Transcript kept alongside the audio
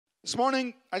This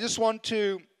morning, I just want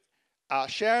to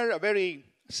share a very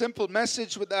simple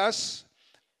message with us,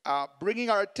 bringing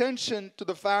our attention to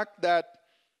the fact that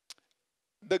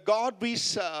the God we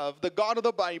serve, the God of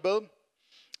the Bible,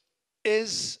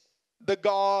 is the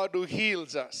God who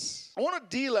heals us. I want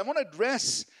to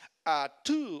address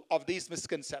two of these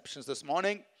misconceptions this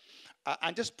morning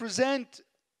and just present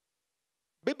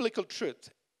biblical truth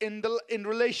in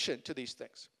relation to these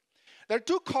things. There are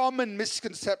two common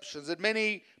misconceptions that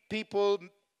many people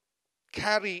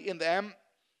carry in them.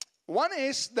 One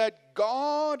is that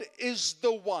God is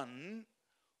the one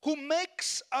who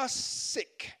makes us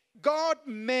sick. God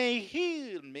may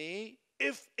heal me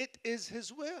if it is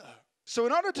His will. So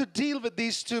in order to deal with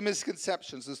these two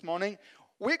misconceptions this morning,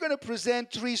 we're going to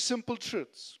present three simple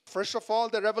truths. First of all,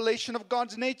 the revelation of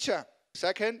God's nature.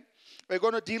 Second, we're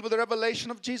going to deal with the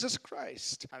revelation of Jesus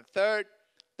Christ. And third,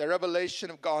 the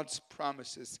revelation of God's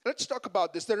promises. Let's talk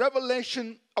about this, the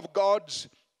revelation of God's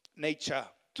nature.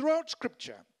 Throughout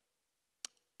Scripture,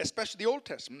 especially the Old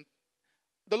Testament,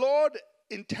 the Lord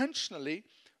intentionally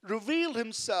revealed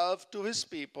Himself to His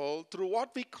people through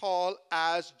what we call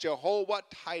as Jehovah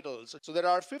titles. So there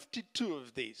are 52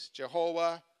 of these.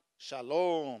 Jehovah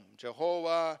Shalom,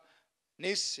 Jehovah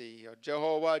Nissi, or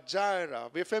Jehovah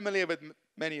Jireh. We're familiar with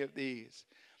many of these.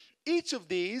 Each of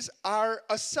these are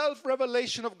a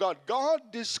self-revelation of God. God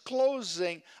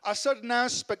disclosing a certain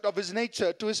aspect of His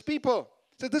nature to His people.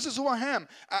 So this is who I am.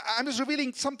 I'm just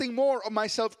revealing something more of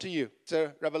myself to you. It's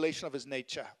a revelation of His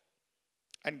nature.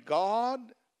 And God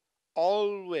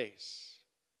always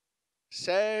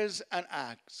says and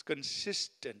acts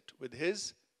consistent with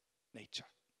His nature.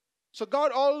 So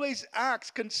God always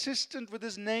acts consistent with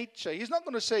His nature. He's not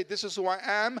going to say, this is who I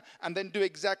am, and then do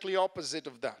exactly opposite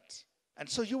of that. And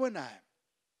so you and I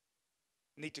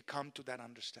need to come to that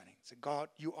understanding. Say, God,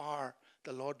 you are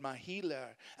the Lord my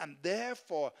healer, and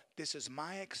therefore this is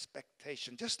my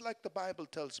expectation. Just like the Bible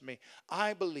tells me,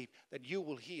 I believe that you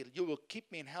will heal. You will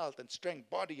keep me in health and strength,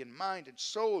 body and mind and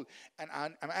soul. And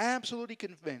I'm absolutely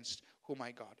convinced who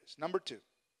my God is. Number two,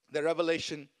 the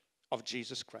revelation of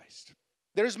Jesus Christ.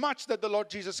 There is much that the Lord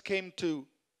Jesus came to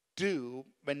do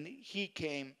when He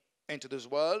came into this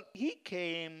world. He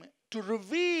came to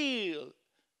reveal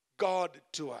God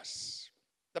to us.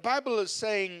 The Bible is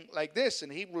saying like this in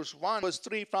Hebrews 1 verse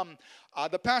 3 from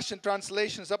the Passion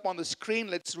Translation is up on the screen.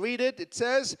 Let's read it. It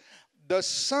says, the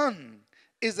sun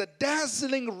is a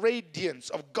dazzling radiance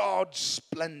of God's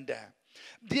splendor,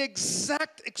 the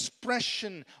exact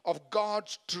expression of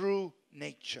God's true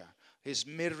nature, His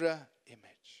mirror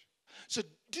image. So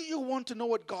do you want to know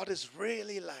what God is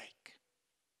really like?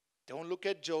 Don't look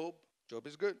at Job. Job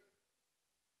is good.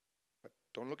 But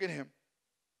don't look at him.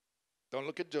 Don't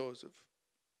look at Joseph.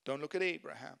 Don't look at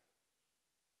Abraham.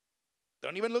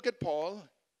 Don't even look at Paul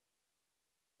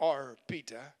or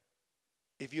Peter.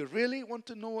 If you really want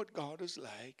to know what God is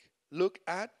like, look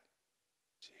at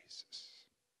Jesus.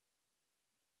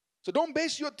 So don't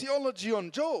base your theology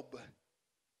on Job.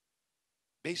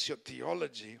 Base your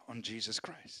theology on Jesus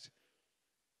Christ.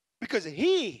 Because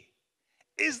He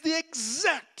is the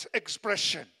exact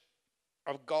expression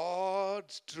of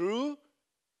God's true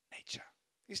nature.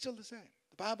 He's still the same.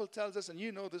 The Bible tells us, and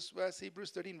you know this verse, Hebrews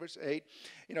 13 verse 8,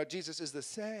 Jesus is the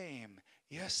same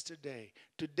yesterday,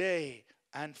 today,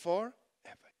 and forever.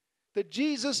 The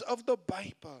Jesus of the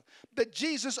Bible, the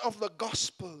Jesus of the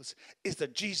Gospels is the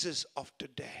Jesus of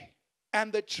today.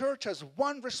 And the church has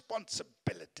one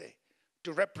responsibility: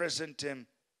 to represent Him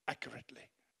accurately.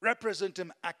 Represent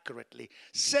Him accurately.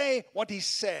 Say what He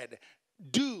said.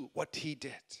 Do what He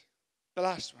did. The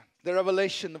last one, the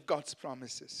revelation of God's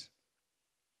promises.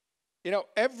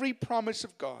 Every promise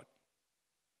of God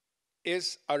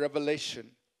is a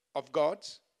revelation of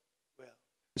God's will.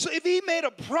 So if He made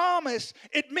a promise,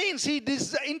 it means He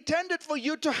intended for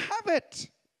you to have it.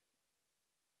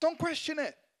 Don't question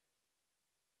it.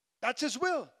 That's His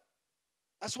will.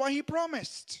 That's why He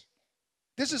promised.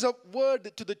 This is a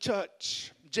word to the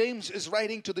church. James is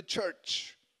writing to the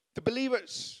church, the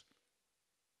believers.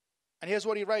 And here's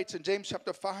what he writes in James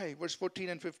chapter 5, verse 14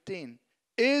 and 15.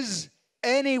 Is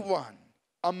anyone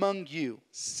among you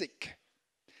sick?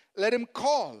 Let him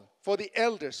call for the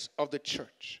elders of the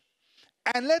church,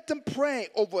 and let them pray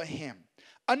over him,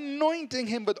 anointing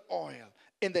him with oil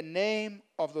in the name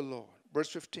of the Lord. Verse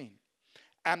 15.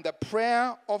 And the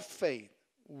prayer of faith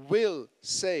will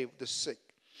save the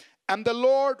sick, and the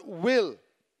Lord will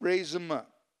raise him up.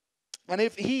 And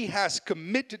if he has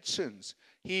committed sins,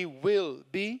 he will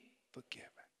be forgiven.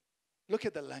 Look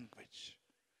at the language.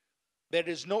 There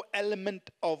is no element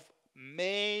of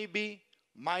maybe,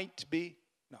 might be.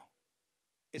 No.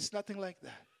 It's nothing like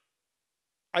that.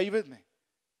 Are you with me?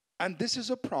 And this is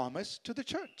a promise to the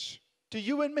church, to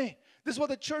you and me. This is what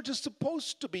the church is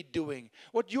supposed to be doing,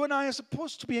 what you and I are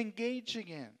supposed to be engaging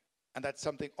in. And that's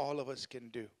something all of us can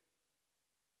do.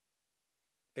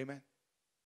 Amen.